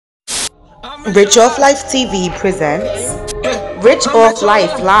Rich Off Life TV presents Rich Off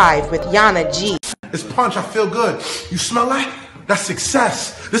Life Live with Yana G. It's punch, I feel good. You smell that? That's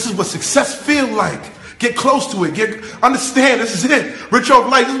success. This is what success feel like. Get close to it. Understand, this is it. Rich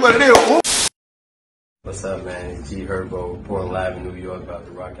Off Life, this is what it is. Ooh. What's up, man? G Herbo, reporting live in New York, about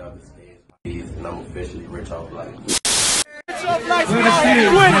to rock out the stage. And I'm officially Rich Off Life. Rich Off Life,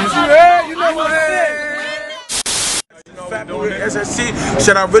 you know what it is. Fat boy SSC,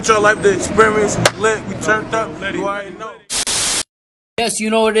 shout out Rich Off Life, the experience, lit, we turned up, you already know. Yes, you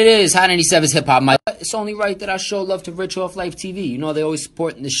know what it is. Hot 97's Hip Hop. It's only right that I show love to Rich Off Life TV. You know, they always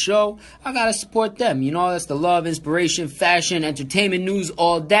supporting the show. I gotta support them. You know, that's the love, inspiration, fashion, entertainment, news,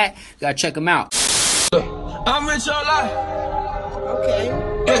 all that. You gotta check them out. I'm Rich Off Life. Okay.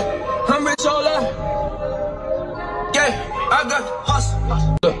 Yeah, I'm Rich Off Life. Yeah, I got the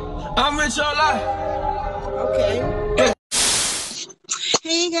hustle. I'm Rich Off Life. Okay. Yeah.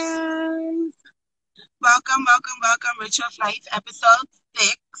 Hey guys, welcome, Rich Off Life, episode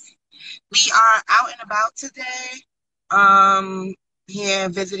 6. We are out and about today, here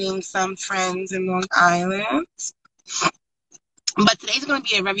visiting some friends in Long Island. But today's going to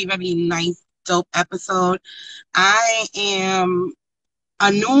be a very, very nice, dope episode. I am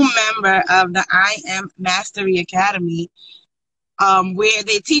a new member of the I Am Mastery Academy, where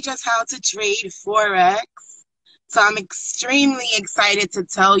they teach us how to trade Forex. So I'm extremely excited to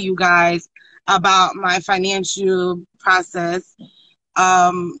tell you guys about my financial process. Hey,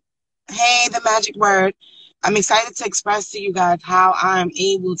 the magic word. I'm excited to express to you guys how I'm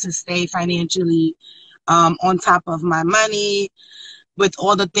able to stay financially on top of my money, with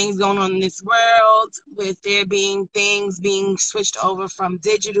all the things going on in this world, with there being things being switched over from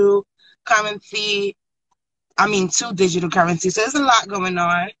digital currency, to digital currency. So there's a lot going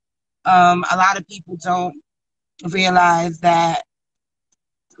on. A lot of people don't realize that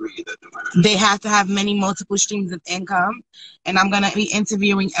they have to have multiple streams of income. And I'm going to be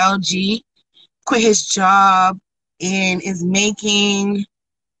interviewing LG, quit his job and is making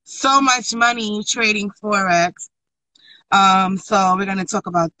so much money trading Forex. So we're going to talk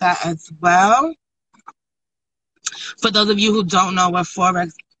about that as well. For those of you who don't know what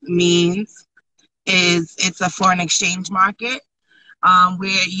Forex means, it's a foreign exchange market,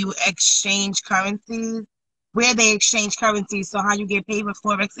 where you exchange currencies. Where they exchange currencies. So how you get paid with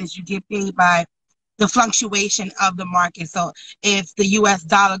Forex is you get paid by the fluctuation of the market. So if the US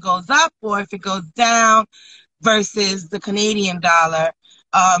dollar goes up or if it goes down versus the Canadian dollar,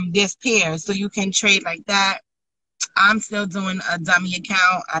 there's pairs. So you can trade like that. I'm still doing a dummy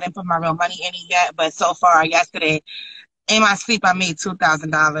account. I didn't put my real money in it yet, but so far yesterday in my sleep I made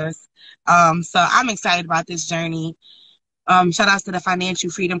 $2,000. So I'm excited about this journey. Shout outs to the Financial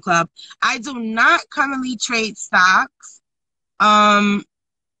Freedom Club. I do not currently trade stocks. I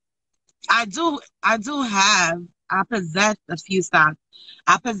possess a few stocks.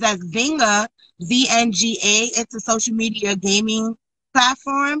 I possess Zynga, ZNGA. It's a social media gaming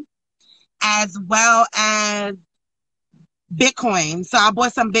platform, as well as Bitcoin. So I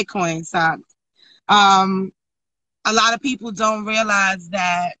bought some Bitcoin stocks. A lot of people don't realize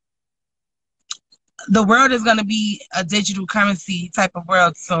that the world is going to be a digital currency type of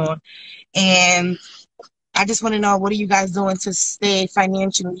world soon. And I just want to know, what are you guys doing to stay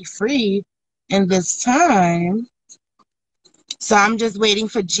financially free in this time? So I'm just waiting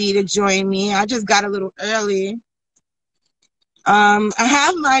for G to join me. I just got a little early. I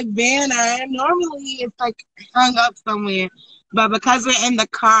have my banner. Normally it's like hung up somewhere, but because we're in the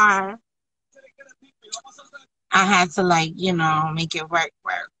car, I had to make it work.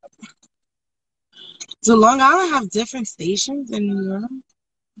 Do Long Island have different stations in New York?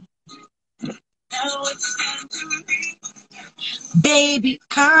 Baby,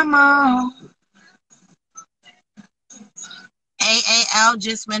 come on. AAL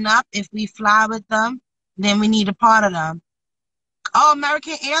just went up. If we fly with them, then we need a part of them. Oh,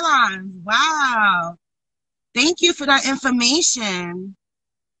 American Airlines. Wow. Thank you for that information.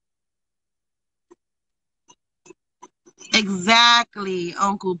 Exactly,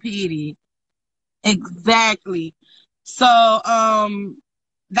 Uncle Petey. Exactly. So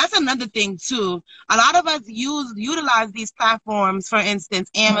that's another thing too. A lot of us utilize these platforms, for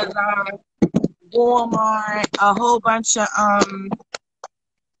instance, Amazon, Walmart, a whole bunch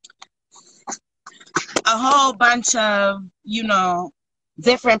of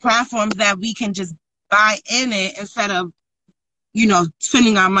different platforms that we can just buy in it instead of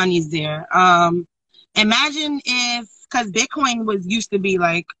spending our monies there. Imagine if, because Bitcoin used to be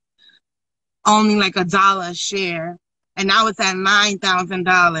only $1 a share, and now it's at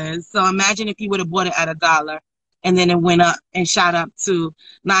 $9,000. So imagine if you would have bought it at $1. and then it went up and shot up to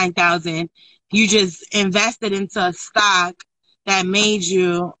 9,000. You just invested into a stock that made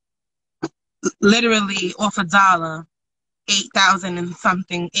you literally off a dollar, 8,000 and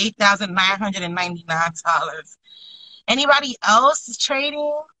something, $8,999. Anybody else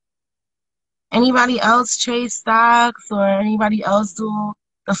trading? Anybody else trade stocks, or anybody else do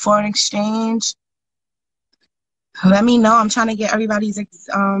the foreign exchange? Let me know. I'm trying to get everybody's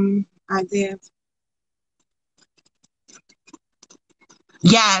ideas.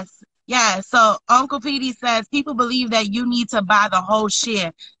 Yes. Yeah, so Uncle Petey says people believe that you need to buy the whole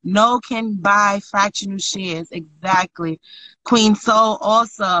share. No can buy fractional shares. Exactly. Queen Soul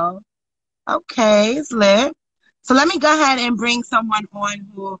also. Okay, it's lit. So let me go ahead and bring someone on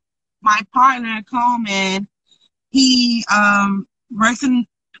who, my partner Coleman, he works in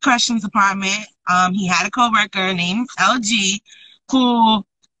the corrections department. He had a coworker named LG who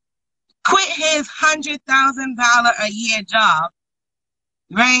quit his $100,000 a year job,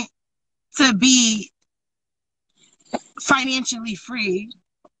 right, to be financially free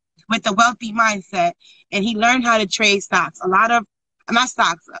with a wealthy mindset, and he learned how to trade stocks. A lot of, not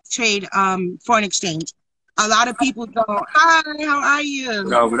stocks, trade foreign exchange. A lot of people don't. Hi, how are you?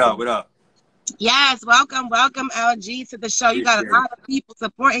 What up, what up, what up? Yes, welcome, LG, to the show. You got a lot of people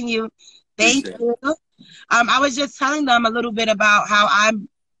supporting you. Thank you. I was just telling them a little bit about how I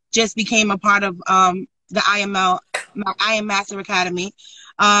just became a part of the IML, my IM Master Academy.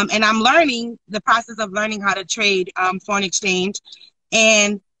 And I'm learning the process of learning how to trade foreign exchange.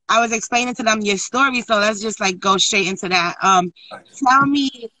 And I was explaining to them your story, so let's just like go straight into that. Tell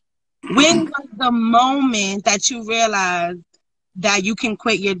me, when was the moment that you realized that you can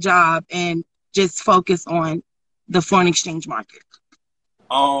quit your job and just focus on the foreign exchange market?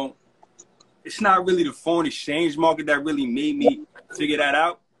 It's not really the foreign exchange market that really made me figure that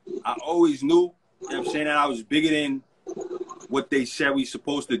out. I always knew, you know what I'm saying, that I was bigger than what they said we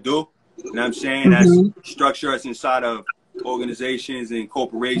supposed to do. You know what I'm saying? That's structure us inside of organizations and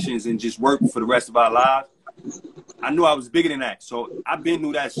corporations and just work for the rest of our lives. I knew I was bigger than that. So I've been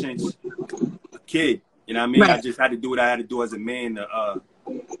knew that since a kid. You know what I mean? Right. I just had to do what I had to do as a man to,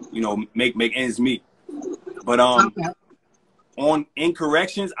 you know, make ends meet. But in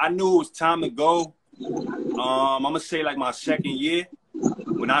corrections, I knew it was time to go. I'm gonna say like my second year,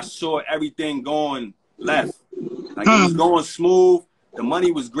 when I saw everything going left. Like it was going smooth. The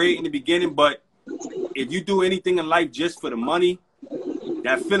money was great in the beginning, but if you do anything in life just for the money,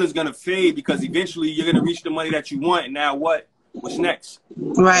 that feeling's gonna fade, because eventually you're gonna reach the money that you want. And now what? What's next? Right.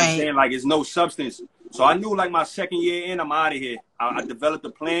 You know what I'm saying? Like, it's no substance. So I knew like my second year in, I'm out of here. I developed a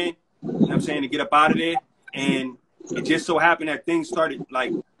plan, you know what I'm saying, to get up out of there. And it just so happened that things started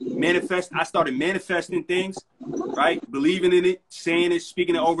like manifest. I started manifesting things, right? Believing in it, saying it,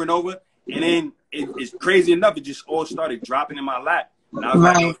 speaking it over and over. And then it's crazy enough, it just all started dropping in my lap. And I was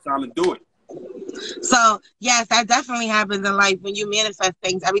like, it's time to do it. So, yes, that definitely happens in life. When you manifest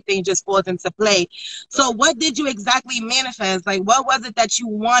things, everything just falls into play. So what did you exactly manifest? Like, what was it that you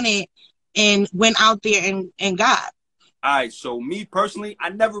wanted and went out there and got? All right, so me personally, I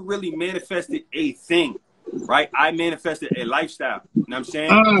never really manifested a thing, right? I manifested a lifestyle. You know what I'm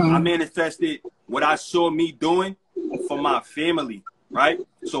saying? I manifested what I saw me doing for my family, right?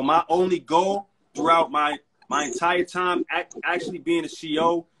 So my only goal throughout my entire time actually being a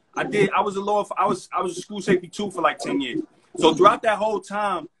CEO, I was a school safety too for like 10 years. So throughout that whole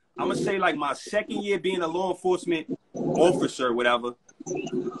time, I'm gonna say like my second year being a law enforcement officer, whatever.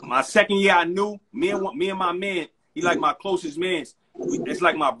 My second year, I knew me and my man, he like my closest man. It's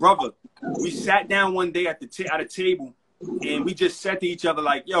like my brother. We sat down one day at a table, and we just said to each other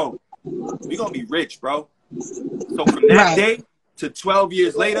like, "Yo, we gonna be rich, bro." So from that day to 12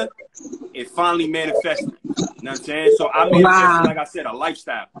 years later, it finally manifested. You know what I'm saying? So I manifested, like I said, a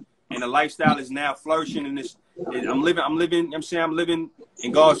lifestyle, and the lifestyle is now flourishing in this. I'm living. You know what I'm saying, I'm living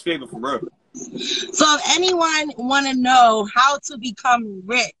in God's favor for real. So if anyone want to know how to become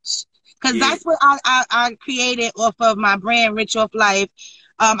rich, because that's what I created off of my brand, Rich Off Life.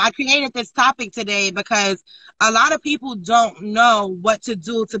 I created this topic today because a lot of people don't know what to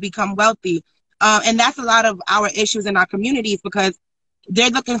do to become wealthy. And that's a lot of our issues in our communities, because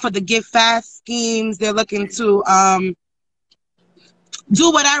they're looking for the give fast schemes. They're looking to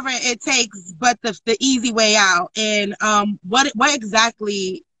do whatever it takes, but the easy way out. And what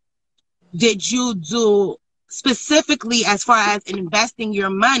exactly did you do specifically as far as investing your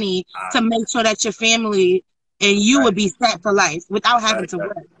money to make sure that your family and you would be set for life without having to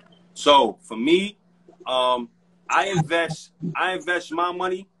work? So for me, I invest my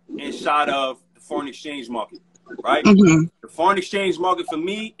money inside of the foreign exchange market, right? The foreign exchange market for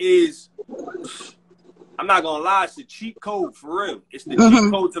me is, I'm not gonna lie, it's the cheat code for real. It's the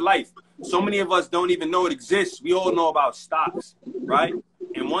cheat code to life. So many of us don't even know it exists. We all know about stocks, right?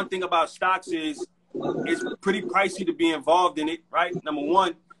 And one thing about stocks is it's pretty pricey to be involved in it, right? Number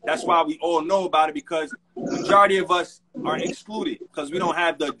one, that's why we all know about it, because majority of us are excluded because we don't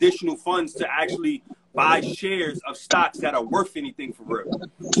have the additional funds to actually buy shares of stocks that are worth anything for real.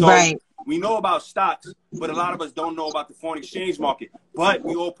 So we know about stocks, but a lot of us don't know about the foreign exchange market. But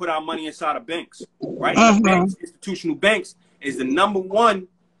we all put our money inside of banks, right? And banks, institutional banks, is the number one,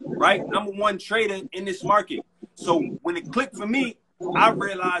 right? Number one trader in this market. So when it clicked for me, I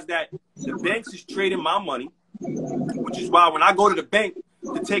realized that the banks is trading my money, which is why when I go to the bank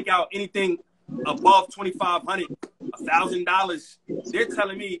to take out anything above $2,500, $1,000, they're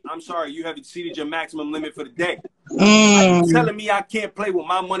telling me, I'm sorry, you have exceeded your maximum limit for the day. Like, telling me I can't play with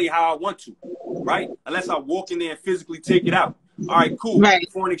my money how I want to, right? Unless I walk in there and physically take it out. All right, cool.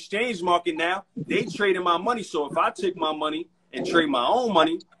 Foreign exchange market now, they trading my money. So if I take my money and trade my own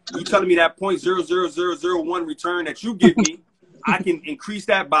money, you telling me that 0.00001 return that you give me, I can increase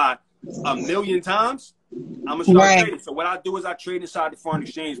that by 1,000,000 times. I'm gonna start trading. So what I do is I trade inside the foreign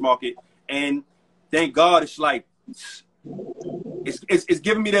exchange market, and thank God it's like it's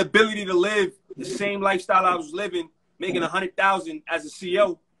giving me the ability to live the same lifestyle I was living, making 100,000 as a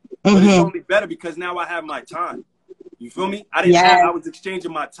CEO. But it's only better because now I have my time. You feel me? I didn't have, I was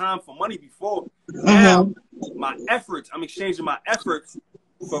exchanging my time for money before. Now my efforts, I'm exchanging my efforts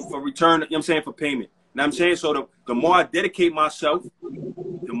for return, you know what I'm saying, for payment. You know what I'm saying? So the more I dedicate myself,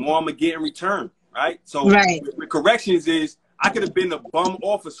 the more I'm gonna get in return, right? So the corrections is I could have been a bum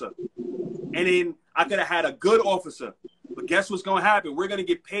officer, and then I could have had a good officer. But guess what's gonna happen? We're gonna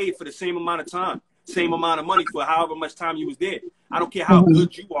get paid for the same amount of time, same amount of money for however much time you was there. I don't care how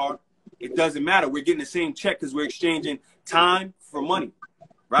good you are. It doesn't matter. We're getting the same check because we're exchanging time for money,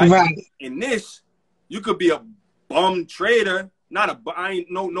 right? In this, you could be a bum trader. Not a, I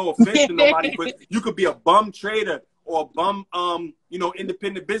ain't no offense to nobody, but you could be a bum trader or a bum, you know,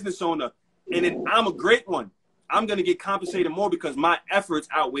 independent business owner. And then I'm a great one. I'm going to get compensated more because my efforts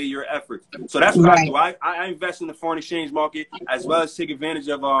outweigh your efforts. So that's what I do. I invest in the foreign exchange market as well as take advantage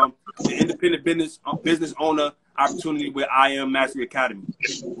of the independent business owner opportunity with I Am Mastery Academy.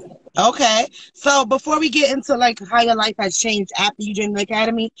 Okay. So before we get into like how your life has changed after you joined the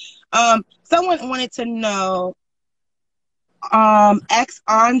academy, someone wanted to know,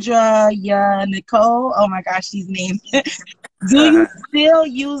 Andrea Nicole, oh my gosh, these names. Do you still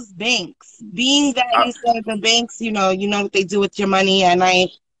use banks? Being that you said the banks, you know what they do with your money at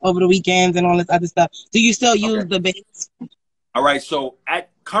night, over the weekends, and all this other stuff. Do you still use the banks? All right. So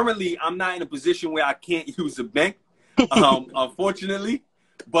currently, I'm not in a position where I can't use a bank, unfortunately.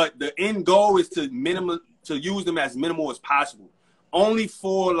 But the end goal is to use them as minimal as possible. Only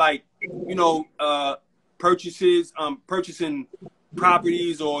for like, you know, purchases, purchasing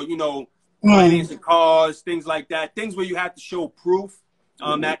properties, or, you know, financing cars, things like that. Things where you have to show proof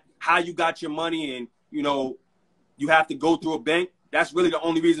that how you got your money, and, you know, you have to go through a bank. That's really the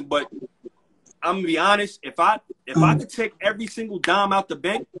only reason. But I'm gonna be honest, if I could take every single dime out the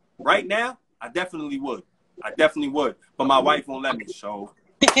bank right now, I definitely would. But my wife won't let me, so.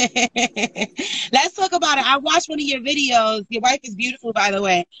 Let's talk about it. I watched one of your videos. Your wife is beautiful, by the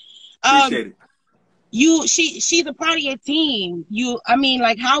way. Appreciate it. She's a part of your team. I mean,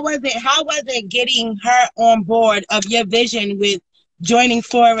 like, how was it getting her on board of your vision with joining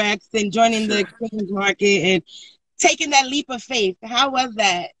Forex and joining the exchange market and taking that leap of faith? How was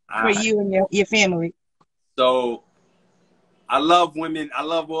that for you and your family? So I love women. I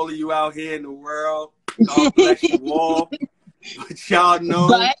love all of you out here in the world. God bless you all. But y'all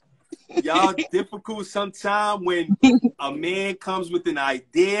know, y'all difficult sometimes when a man comes with an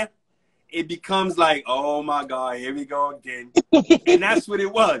idea. It becomes like, oh my God, here we go again. And that's what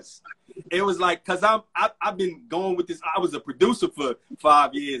it was. It was like, because I've been going with this. I was a producer for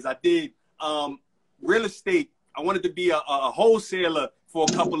 5 years. I did real estate. I wanted to be a wholesaler for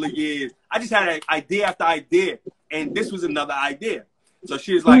a couple of years. I just had an idea after idea. And this was another idea. So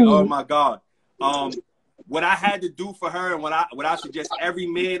she was like, oh my God. What I had to do for her, and what I suggest every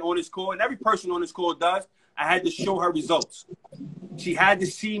man on this call and every person on this call does, I had to show her results. She had to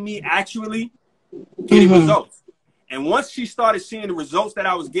see me actually getting results. And once she started seeing the results that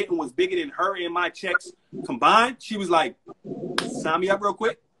I was getting was bigger than her and my checks combined, she was like, sign me up real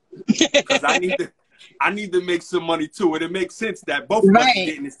quick, because I need to make some money too. And it makes sense that both of us are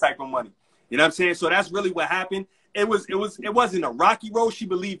getting this type of money. You know what I'm saying? So that's really what happened. It wasn't a rocky road. She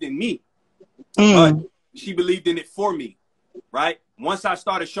believed in me, but she believed in it for me, right? Once I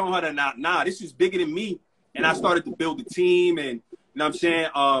started showing her that, nah, this is bigger than me. And I started to build a team, and, you know what I'm saying?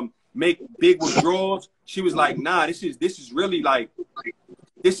 make big withdrawals. She was like, nah, this is really like,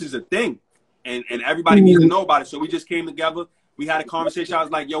 this is a thing. And everybody needs to know about it. So we just came together. We had a conversation. I was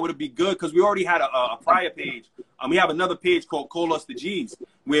like, yo, it'd be good because we already had a prior page. We have another page called Call Us the G's,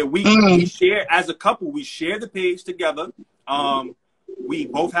 where we share, as a couple, we share the page together. We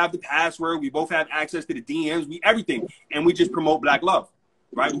both have the password. We both have access to the DMs, everything. And we just promote Black love,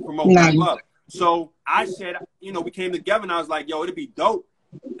 right? We promote Black love. So I said, you know, we came together and I was like, yo, it'd be dope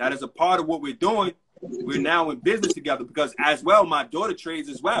that as a part of what we're doing, we're now in business together because as well, my daughter trades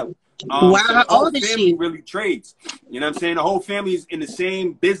as well. Wow, so the how whole old is family she? really trades. You know what I'm saying? The whole family is in the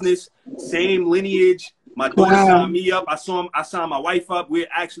same business, same lineage. My daughter signed me up. I signed my wife up. We're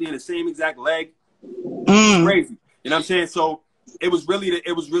actually in the same exact leg. It's crazy. You know what I'm saying? So it was really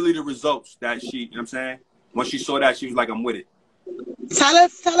the results that she, you know what I'm saying? When she saw that, she was like, I'm with it. Tell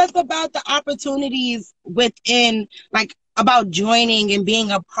us about the opportunities within, like, about joining and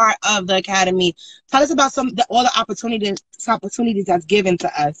being a part of the academy. Tell us about all the opportunities that's given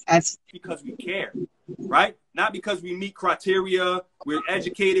to us as because we care, right? Not because we meet criteria, we're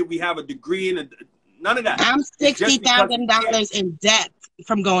educated, we have a degree, and none of that. I'm $60,000 in debt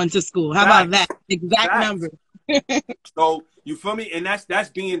from going to school. How about that? Exact number. So you feel me? And that's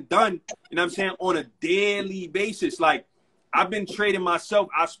being done, you know what I'm saying, on a daily basis. Like I've been trading myself.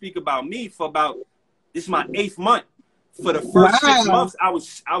 I speak about me for about, this is my 8th month. For the first 6 months, I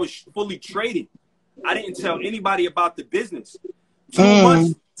was fully trading. I didn't tell anybody about the business.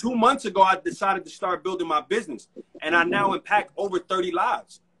 2 months ago, I decided to start building my business, and I now impact over 30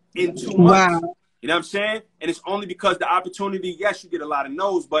 lives in 2 months. Wow. You know what I'm saying? And it's only because the opportunity. Yes, you get a lot of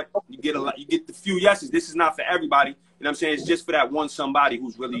no's, but you get the few yeses. This is not for everybody. You know what I'm saying? It's just for that one somebody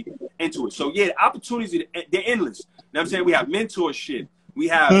who's really into it. So yeah, the opportunities, they're endless. You know what I'm saying? We have mentorship, we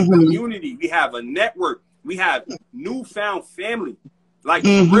have community, we have a network. We have newfound family, like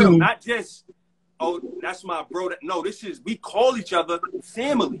for real, not just, oh, that's my bro. No, we call each other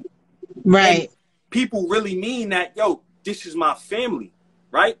family. Right. And people really mean that, yo, this is my family,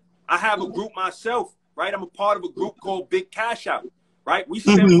 right? I have a group myself, right? I'm a part of a group called Big Cash Out, right? We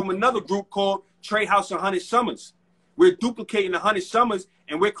stem from another group called Trade House 100 Summers. We're duplicating 100 Summers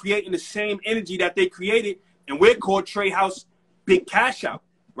and we're creating the same energy that they created, and we're called Trade House Big Cash Out,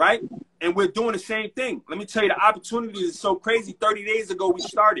 right? And we're doing the same thing. Let me tell you, the opportunities is so crazy. 30 days ago, we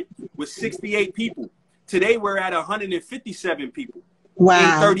started with 68 people. Today, we're at 157 people in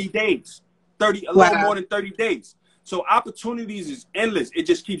 30 days. A little more than 30 days. So opportunities is endless. It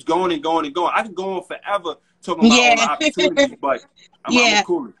just keeps going and going and going. I could go on forever talking about all the opportunities, but I'm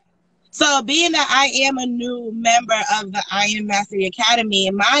cool. So being that I am a new member of the I Am Mastery Academy,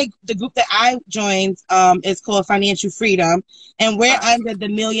 and the group that I joined is called Financial Freedom, and we're under the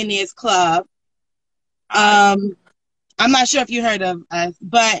Millionaires Club. I'm not sure if you heard of us,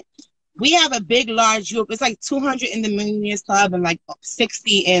 but we have a big, large group. It's like 200 in the Millionaires Club and like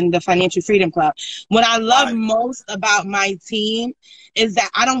 60 in the Financial Freedom Club. What I love most about my team is that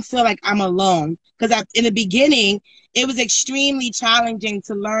I don't feel like I'm alone. Because in the beginning, it was extremely challenging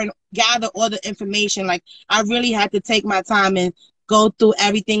to gather all the information. Like, I really had to take my time and go through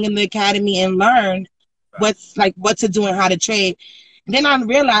everything in the academy and learn what to do and how to trade. And then I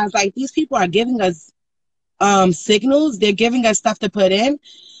realized, like, these people are giving us signals. They're giving us stuff to put in.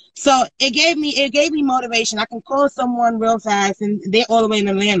 So it gave me motivation. I can call someone real fast, and they're all the way in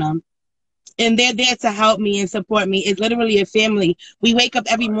Atlanta, and they're there to help me and support me. It's literally a family. We wake up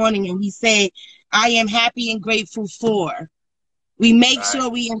every morning and we say, I am happy and grateful for. We make sure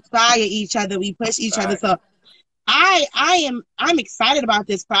we inspire each other. We push each other. So I'm excited about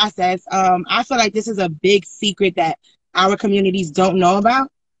this process. I feel like this is a big secret that our communities don't know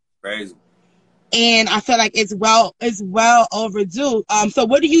about. Crazy. And I feel like it's well overdue. So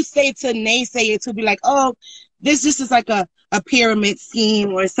what do you say to naysayers who be like, oh, this just is like a pyramid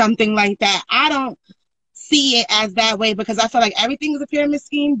scheme or something like that? I don't see it as that way because I feel like everything is a pyramid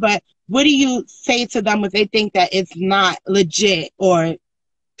scheme. But what do you say to them if they think that it's not legit or?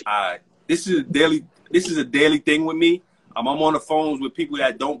 This is a daily thing with me. I'm on the phones with people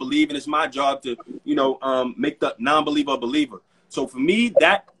that don't believe, and it's my job to, make the non-believer a believer. So for me,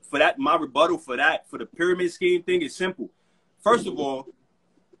 my rebuttal for the pyramid scheme thing is simple. First of all,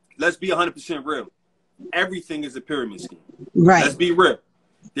 let's be 100% real. Everything is a pyramid scheme. Right. Let's be real.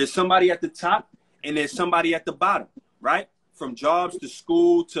 There's somebody at the top and there's somebody at the bottom, right? From jobs to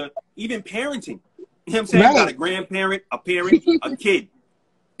school to even parenting. You know what I'm saying? Right. You got a grandparent, a parent, a kid,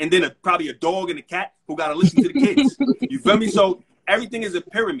 and then probably a dog and a cat who got to listen to the kids. You feel me? So everything is a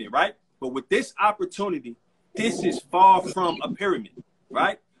pyramid, right? But with this opportunity, this is far from a pyramid,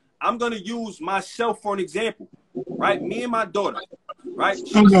 right? I'm going to use myself for an example, right? Me and my daughter, right?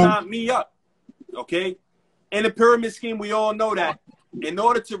 She signed me up, okay? In the pyramid scheme, we all know that in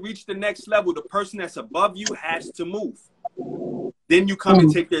order to reach the next level, the person that's above you has to move. Then you come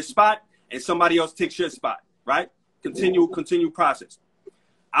and take their spot, and somebody else takes your spot, right? Continue process.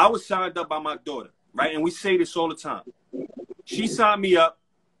 I was signed up by my daughter, right? And we say this all the time. She signed me up,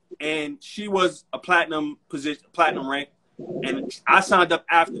 and she was a platinum rank, and I signed up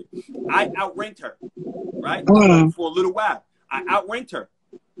after. I outranked her, right? For a little while. I outranked her,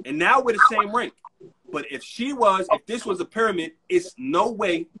 and now we're the same rank. But if this was a pyramid, it's no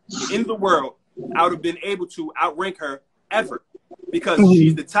way in the world I would have been able to outrank her ever, because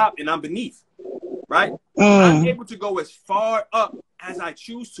she's the top and I'm beneath, right? I'm able to go as far up as I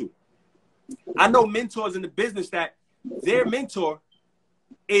choose to. I know mentors in the business that their mentor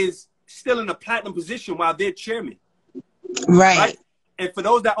is still in a platinum position while they're chairman, right? And for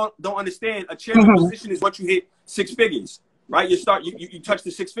those that don't understand, a chairman position is what you hit 6 figures, right? You touch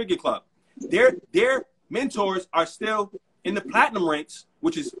the 6-figure club. Their mentors are still in the platinum ranks,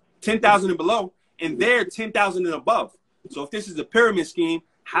 which is 10,000 and below, and they're 10,000 and above. So if this is a pyramid scheme,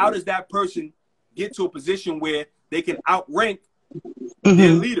 how does that person get to a position where they can outrank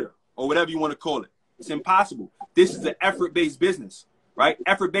their leader, or whatever you want to call it? It's impossible. This is an effort-based business, right?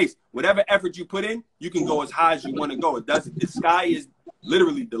 Effort-based. Whatever effort you put in, you can go as high as you want to go. The sky is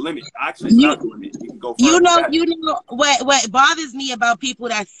literally the limit. Actually, it's not the limit. You can go further. You know what bothers me about people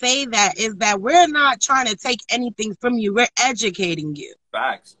that say that is that we're not trying to take anything from you. We're educating you.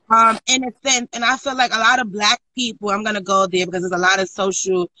 Facts. In a sense, and I feel like a lot of Black people, I'm gonna go there because there's a lot of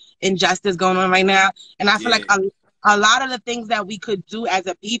social injustice going on right now, and I feel like a lot of the things that we could do as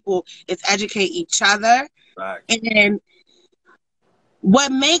a people is educate each other. Facts. And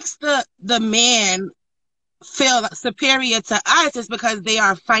what makes the man feel superior to us is because they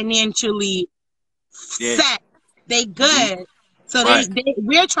are financially set. They good. So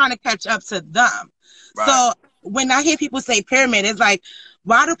we're trying to catch up to them. So when I hear people say pyramid, it's like,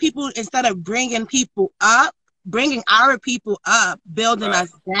 why do people, instead of bringing our people up, building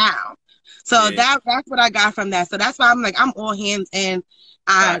us down? So that's what I got from that. So that's why I'm like, I'm all hands in.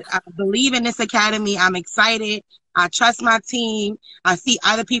 I believe in this academy. I'm excited. I trust my team. I see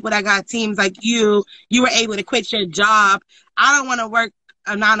other people that got teams like you. You were able to quit your job. I don't want to work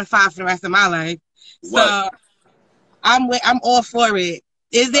a 9-to-5 for the rest of my life. So I'm all for it.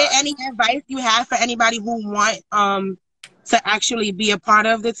 Is there any advice you have for anybody who want to actually be a part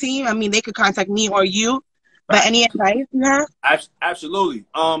of the team? I mean, they could contact me or you. But any advice you have? Absolutely.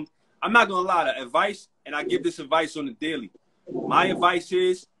 I'm not gonna lie. The advice, and I give this advice on the daily. My advice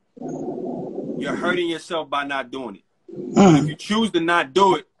is, you're hurting yourself by not doing it. If you choose to not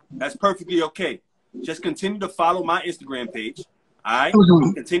do it, that's perfectly okay. Just continue to follow my Instagram page. All right?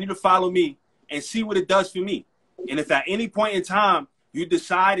 Continue to follow me and see what it does for me. And if at any point in time you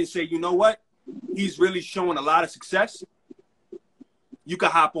decide and say, you know what, he's really showing a lot of success, you can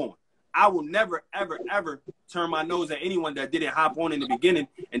hop on. I will never, ever, ever turn my nose at anyone that didn't hop on in the beginning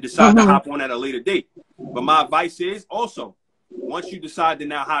and decide to hop on at a later date. But my advice is also, once you decide to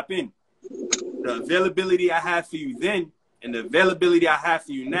now hop in, the availability I have for you then and the availability I have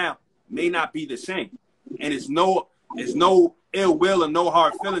for you now may not be the same. And it's no ill will or no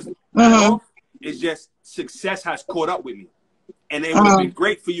hard feelings at all. It's just success has caught up with me. And it would have been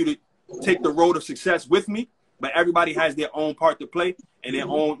great for you to take the road of success with me, but everybody has their own part to play and their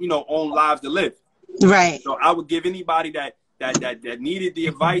own, own lives to live. Right. So I would give anybody that needed the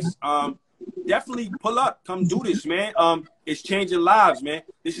advice, definitely pull up, come do this, man. It's changing lives, man.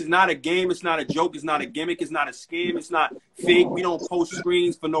 This is not a game. It's not a joke. It's not a gimmick. It's not a scam. It's not fake. We don't post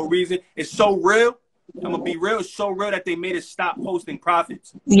screens for no reason. It's so real. I'm gonna be real. It's so real that they made us stop posting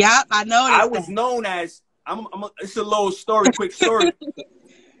profits. Yep, I know. I was known as it's a little story, quick story.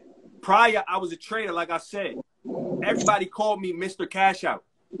 Prior, I was a trader, like I said. Everybody called me Mr. Cash Out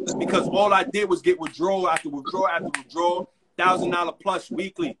because all I did was get withdrawal after withdrawal after withdrawal, $1,000 plus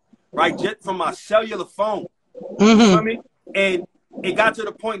weekly, right? Just from my cellular phone. You know what I mean? And it got to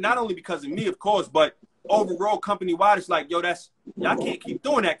the point, not only because of me, of course, but overall company-wide, it's like, yo, y'all can't keep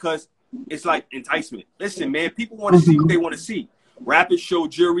doing that because it's like enticement. Listen, man, people want to see what they want to see. Rappers show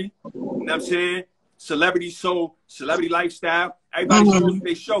jewelry, you know what I'm saying? Celebrities show celebrity lifestyle. Everybody shows what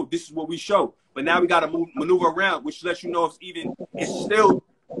they show. This is what we show. But now we got to maneuver around, which lets you know it's still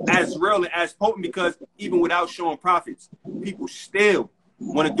as real and as potent, because even without showing profits, people still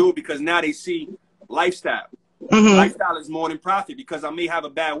want to do it because now they see lifestyle. Lifestyle is more than profit, because I may have a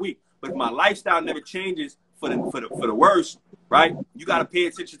bad week, but if my lifestyle never changes for the worse, right? You got to pay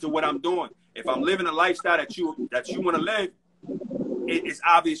attention to what I'm doing. If I'm living a lifestyle that you want to live, it's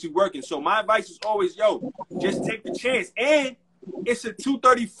obviously working. So my advice is always, yo, just take the chance. And it's a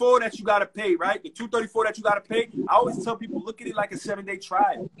 $234 that you gotta pay, right? The $234 that you gotta pay. I always tell people, look at it like a 7-day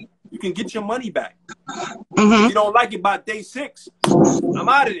trial. You can get your money back. If you don't like it by day 6, I'm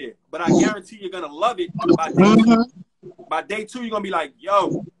out of there. But I guarantee you're gonna love it by day 2. By day 2, you're gonna be like,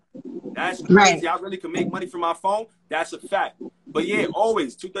 yo, that's crazy. I really can make money from my phone. That's a fact. But yeah,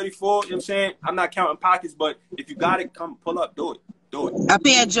 always 234, you know what I'm saying? I'm not counting pockets, but if you got it, come pull up, do it. Do it. A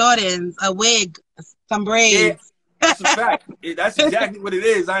pair of Jordans, a wig, some braids. Yeah, that's a fact. That's exactly what it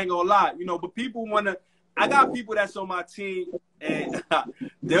is. I ain't gonna lie. You know, but people wanna, I got people that's on my team and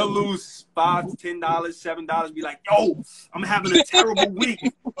they'll lose $5, $10, $7, be like, yo, I'm having a terrible week.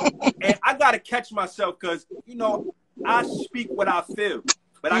 And I gotta catch myself because, you know, I speak what I feel.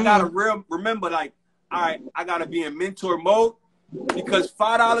 But I gotta remember, like, all right, I gotta be in mentor mode because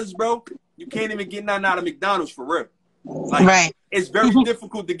 $5, bro, you can't even get nothing out of McDonald's for real. Like, it's very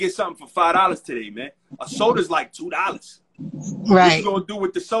difficult to get something for $5 today, man. A soda's like $2. What you gonna do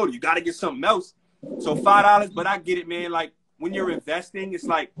with the soda? You gotta get something else. So $5, but I get it, man. Like when you're investing, it's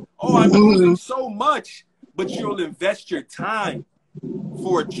like, oh, I'm losing so much, but you'll invest your time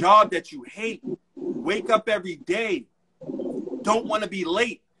for a job that you hate. Wake up every day. Don't want to be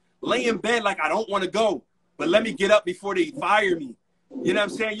late. Lay in bed like I don't want to go, but let me get up before they fire me. You know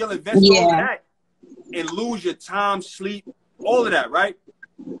what I'm saying? You'll invest all of that and lose your time, sleep, all of that, right?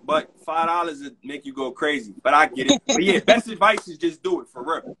 But $5 would make you go crazy. But I get it. But yeah, best advice is just do it for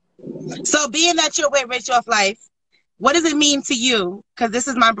real. So being that you're with Rich Off Life, what does it mean to you? Because this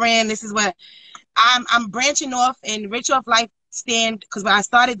is my brand. This is what I'm branching off, and Rich Off Life stand, because when I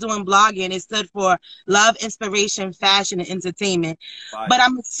started doing blogging, it stood for love, inspiration, fashion, and entertainment. But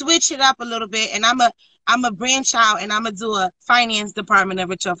I'm gonna switch it up a little bit, and I'm a branch out, and I'm gonna do a finance department of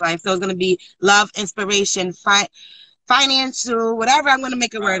Rich Off Life. So it's gonna be love, inspiration, financial, whatever. I'm gonna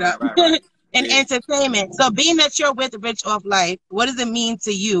make a word up, and entertainment. So being that you're with Rich Off Life, what does it mean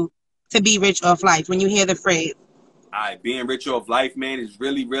to you to be Rich Off Life when you hear the phrase? All right, being Rich Off Life, man, is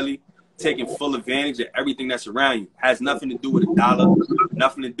really taking full advantage of everything that's around you. Has nothing to do with a dollar,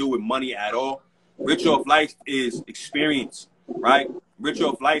 nothing to do with money at all. Rich Off Life is experience, right? Rich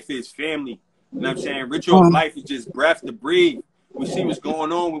Off Life is family. You know what I'm saying? Rich Off Life is just breath to breathe. We see what's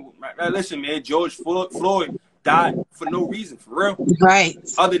going on. Listen, man, George Floyd died for no reason, for real. Right.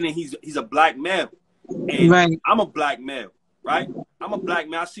 Other than he's a black male. And I'm a black male, right? I'm a black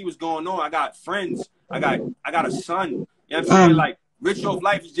male. I see what's going on. I got friends. I got a son. You know what I'm saying? Like, Rich Off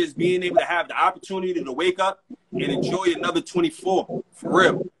Life is just being able to have the opportunity to wake up and enjoy another 24, for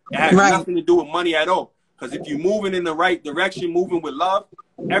real. It has nothing to do with money at all. Because if you're moving in the right direction, moving with love,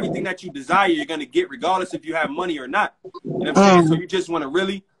 everything that you desire, you're going to get regardless if you have money or not. You know what I'm saying? So you just want to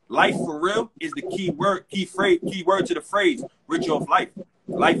really, life for real is the key word to the phrase, Rich Off Life.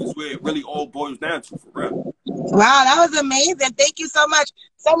 Life is where it really all boils down to, for real. Wow, that was amazing. Thank you so much.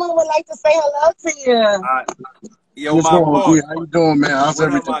 Someone would like to say hello to you. Yo, my boy. How you doing, man? How's what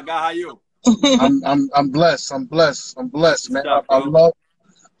everything? Up, my guy? How you? I'm blessed. I'm blessed, man.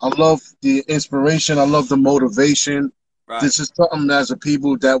 I love the inspiration. I love the motivation. This is something as a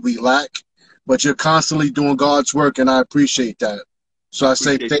people that we lack, but you're constantly doing God's work, and I appreciate that. So I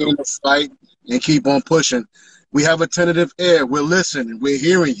say stay in the fight and keep on pushing. We have a tentative air. We're listening. We're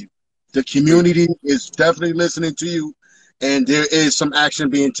hearing you. The community is definitely listening to you, and there is some action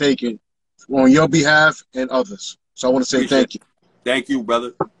being taken on your behalf and others. So I want to say thank you. Thank you,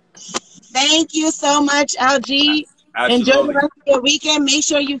 brother. Thank you so much, LG. Absolutely. Enjoy the rest of your weekend. Make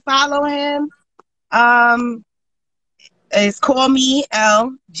sure you follow him. It's Call Me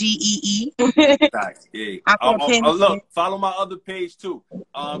LGEE. Look, follow my other page too.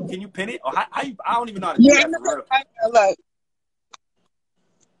 Can you pin it? Or I don't even know how to do that. Look.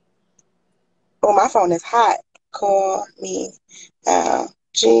 Oh, my phone is hot. Call Me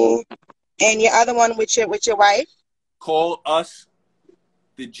LG. And your other one with your wife? Call Us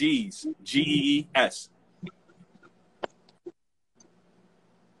the G's. GEES.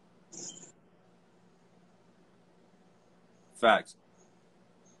 Facts.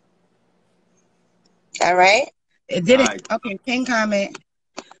 All right. It did it. Okay, pin comment.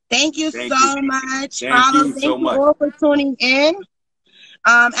 Thank you so much. Thank you so much. All for tuning in.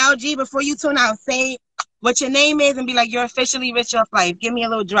 LG, before you tune out, say what your name is and be like, you're officially Rich Off Life. Give me a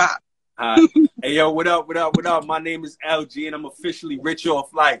little drop. Hey, yo, what up? My name is LG, and I'm officially Rich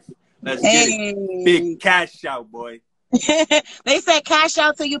Off Life. Let's get it. Big cash out, boy. They said cash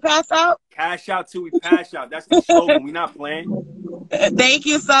out till you pass out? Cash out till we pass out. That's the slogan. We not playing. Thank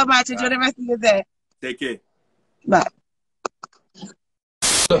you so much. Enjoy the rest of your day. Take care. Bye.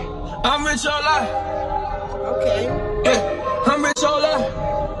 I'm Rich Off Life. Okay. Yeah, I'm Rich all life.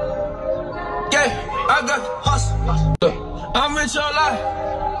 Yeah, I got the hustle. I'm rich all life.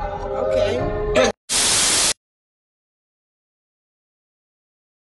 Okay.